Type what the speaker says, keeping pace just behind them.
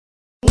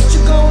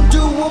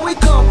when we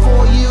come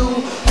for you?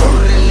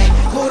 Correle,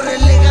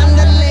 correle,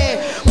 ándale.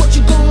 What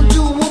you gonna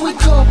do when we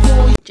come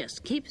for you?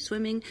 Just keep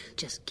swimming,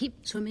 just keep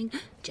swimming,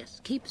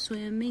 just keep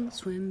swimming,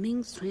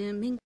 swimming,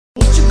 swimming.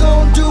 What you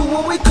gonna do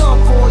when we come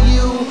for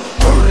you?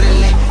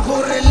 Correle,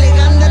 correle,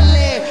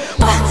 ándale.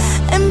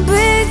 And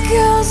big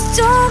girls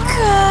don't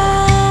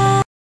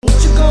cry.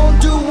 What you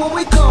gonna do when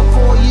we come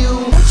for you?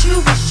 Don't you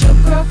wish your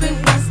girlfriend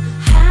was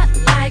hot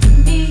like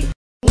me?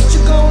 What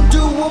you gonna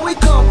do when we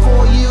come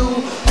for you?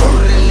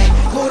 Correle,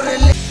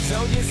 correle. So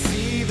you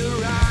see the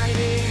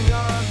writing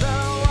on the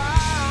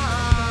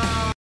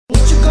wall.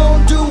 What you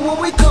gonna do when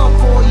we come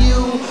for you?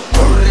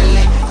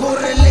 Correle,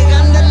 correle,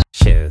 ándale.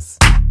 Shoes.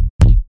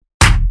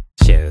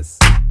 Shoes.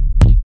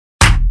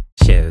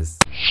 Shoes.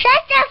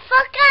 Shut the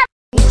fuck up!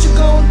 What you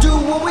gonna do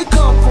when we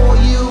come for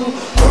you?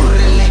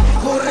 Correle,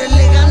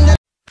 correle, ándale.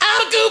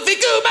 I'm a goofy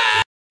goober!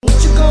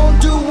 What you gonna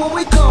do when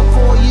we come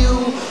for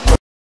you?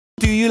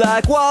 Do you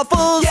like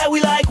waffles? Yeah,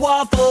 we like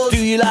waffles.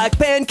 Do you like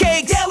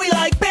pancakes? Yeah, we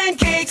like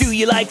pancakes. Do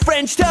you like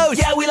French toast?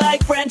 Yeah, we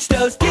like French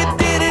toast. Dip,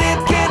 dip, dip.